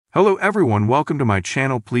Hello everyone, welcome to my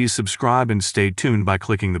channel. Please subscribe and stay tuned by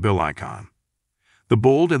clicking the bell icon. The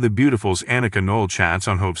Bold and the Beautiful's Annika Noelle chats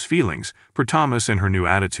on Hope's feelings for Thomas and her new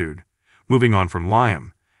attitude. Moving on from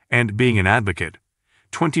Liam and being an advocate,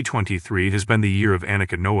 2023 has been the year of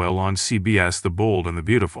Annika Noelle on CBS The Bold and the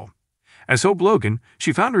Beautiful. As Hope Logan,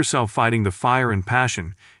 she found herself fighting the fire and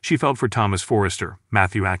passion she felt for Thomas Forrester,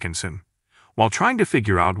 Matthew Atkinson, while trying to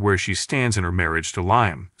figure out where she stands in her marriage to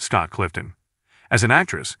Liam, Scott Clifton. As an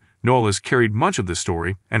actress, Noelle has carried much of the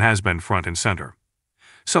story and has been front and center.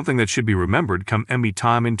 Something that should be remembered come Emmy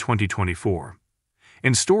time in 2024.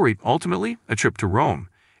 In story, ultimately, a trip to Rome,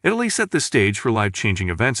 Italy set the stage for life-changing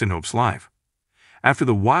events in Hope's life. After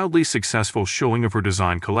the wildly successful showing of her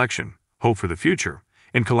design collection, Hope for the Future,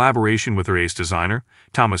 in collaboration with her ace designer,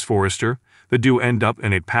 Thomas Forrester, the duo end up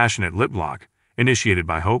in a passionate lip lock, initiated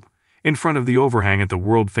by Hope, in front of the overhang at the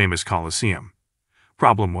world-famous Colosseum.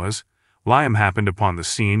 Problem was, Liam happened upon the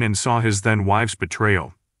scene and saw his then-wife's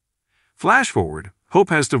betrayal. Flash forward,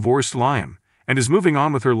 Hope has divorced Liam and is moving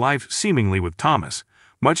on with her life seemingly with Thomas,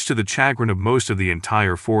 much to the chagrin of most of the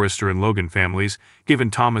entire Forrester and Logan families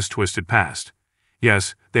given Thomas' twisted past.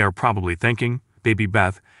 Yes, they are probably thinking, baby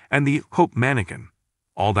Beth, and the Hope mannequin.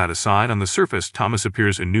 All that aside, on the surface, Thomas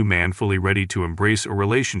appears a new man fully ready to embrace a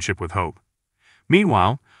relationship with Hope.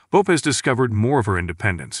 Meanwhile, Hope has discovered more of her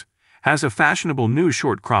independence, has a fashionable new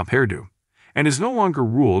short crop hairdo, and is no longer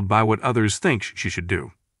ruled by what others think she should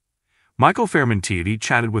do. Michael Fermantini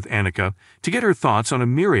chatted with Annika to get her thoughts on a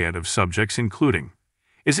myriad of subjects including,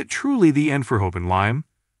 is it truly the end for Hope and Liam?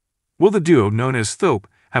 Will the duo known as Thope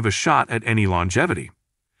have a shot at any longevity?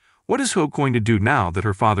 What is Hope going to do now that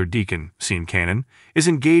her father Deacon, scene canon, is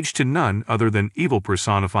engaged to none other than evil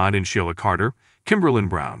personified in Sheila Carter, Kimberlyn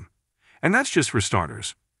Brown? And that's just for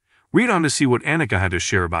starters. Read on to see what Annika had to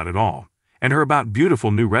share about it all, and her about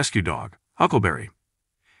beautiful new rescue dog, Huckleberry.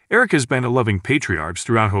 Eric has been a loving patriarch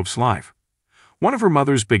throughout Hope's life. One of her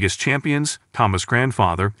mother's biggest champions, Thomas'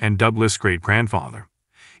 grandfather and Douglas' great-grandfather.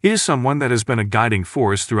 He is someone that has been a guiding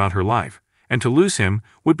force throughout her life, and to lose him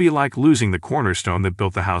would be like losing the cornerstone that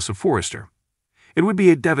built the house of Forrester. It would be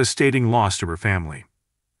a devastating loss to her family.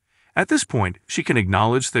 At this point, she can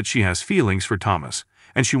acknowledge that she has feelings for Thomas,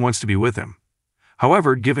 and she wants to be with him.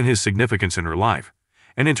 However, given his significance in her life,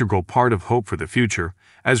 an integral part of Hope for the Future,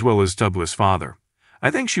 as well as Douglas' father,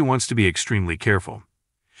 I think she wants to be extremely careful.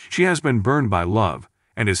 She has been burned by love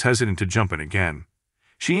and is hesitant to jump in again.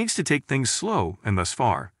 She needs to take things slow, and thus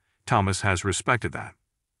far, Thomas has respected that.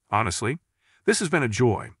 Honestly, this has been a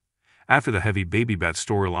joy. After the heavy Baby Beth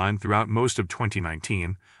storyline throughout most of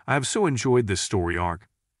 2019, I have so enjoyed this story arc.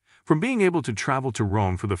 From being able to travel to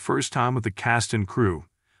Rome for the first time with the cast and crew,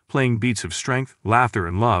 playing beats of strength, laughter,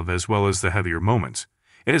 and love as well as the heavier moments,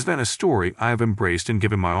 it has been a story I have embraced and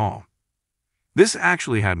given my all. This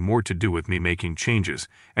actually had more to do with me making changes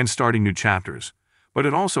and starting new chapters, but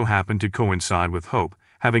it also happened to coincide with Hope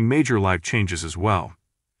having major life changes as well.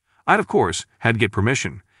 I'd of course had to get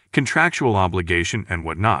permission, contractual obligation and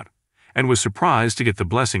whatnot, and was surprised to get the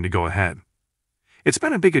blessing to go ahead. It's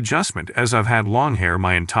been a big adjustment as I've had long hair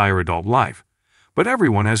my entire adult life, but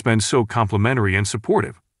everyone has been so complimentary and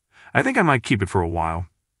supportive. I think I might keep it for a while.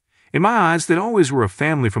 In my eyes, they always were a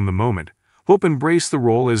family from the moment. Hope embraced the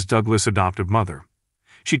role as Douglas' adoptive mother.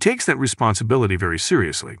 She takes that responsibility very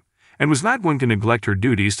seriously, and was not going to neglect her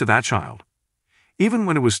duties to that child. Even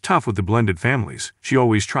when it was tough with the blended families, she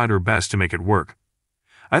always tried her best to make it work.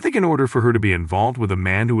 I think in order for her to be involved with a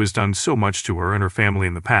man who has done so much to her and her family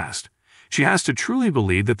in the past, she has to truly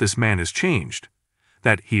believe that this man has changed,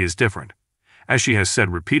 that he is different. As she has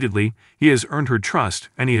said repeatedly, he has earned her trust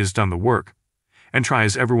and he has done the work. And try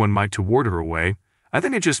as everyone might to ward her away, I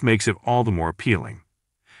think it just makes it all the more appealing.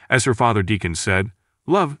 As her father Deacon said,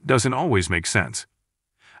 love doesn't always make sense.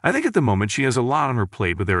 I think at the moment she has a lot on her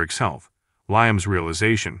plate with Eric's health, Liam's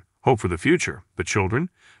realization, Hope for the Future, the children,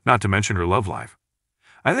 not to mention her love life.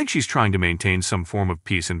 I think she's trying to maintain some form of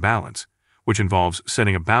peace and balance, which involves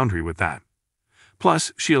setting a boundary with that.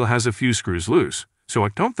 Plus, Sheila has a few screws loose, so I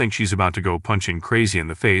don't think she's about to go punching crazy in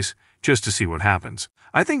the face just to see what happens.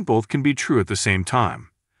 I think both can be true at the same time.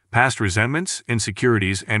 Past resentments,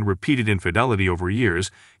 insecurities, and repeated infidelity over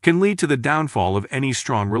years can lead to the downfall of any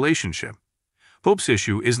strong relationship. Hope's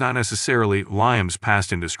issue is not necessarily Liam's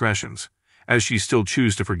past indiscretions, as she still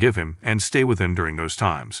chooses to forgive him and stay with him during those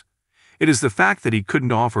times. It is the fact that he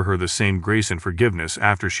couldn't offer her the same grace and forgiveness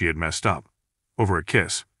after she had messed up, over a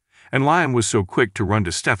kiss, and Liam was so quick to run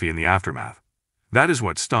to Steffi in the aftermath. That is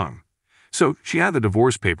what stung. So she had the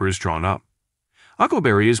divorce papers drawn up.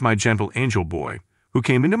 Huckleberry is my gentle angel boy, who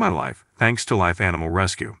came into my life thanks to Life Animal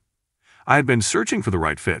Rescue. I had been searching for the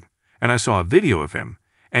right fit, and I saw a video of him,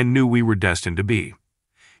 and knew we were destined to be.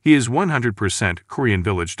 He is 100% Korean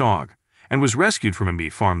village dog, and was rescued from a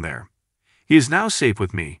meat farm there. He is now safe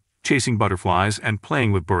with me, chasing butterflies and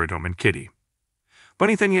playing with Buridom and Kitty.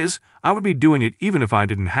 Funny thing is, I would be doing it even if I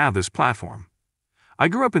didn't have this platform. I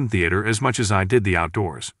grew up in theater as much as I did the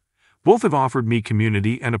outdoors. Both have offered me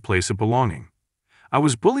community and a place of belonging. I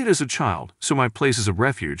was bullied as a child, so my places of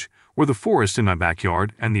refuge were the forest in my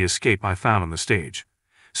backyard and the escape I found on the stage.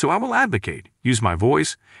 So I will advocate, use my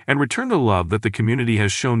voice, and return the love that the community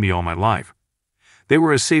has shown me all my life. They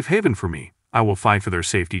were a safe haven for me. I will fight for their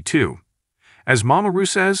safety too. As Mama Ru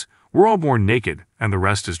says, we're all born naked, and the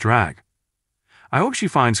rest is drag. I hope she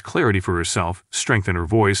finds clarity for herself, strength in her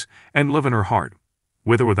voice, and love in her heart,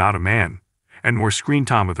 with or without a man, and more screen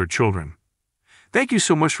time with her children. Thank you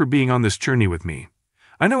so much for being on this journey with me.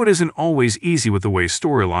 I know it isn't always easy with the way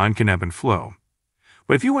storyline can ebb and flow.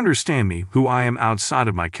 But if you understand me, who I am outside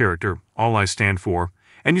of my character, all I stand for,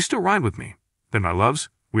 and you still ride with me, then my loves,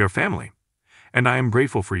 we are family. And I am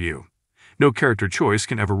grateful for you. No character choice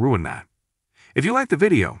can ever ruin that. If you liked the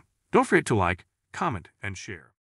video, don't forget to like, comment, and share.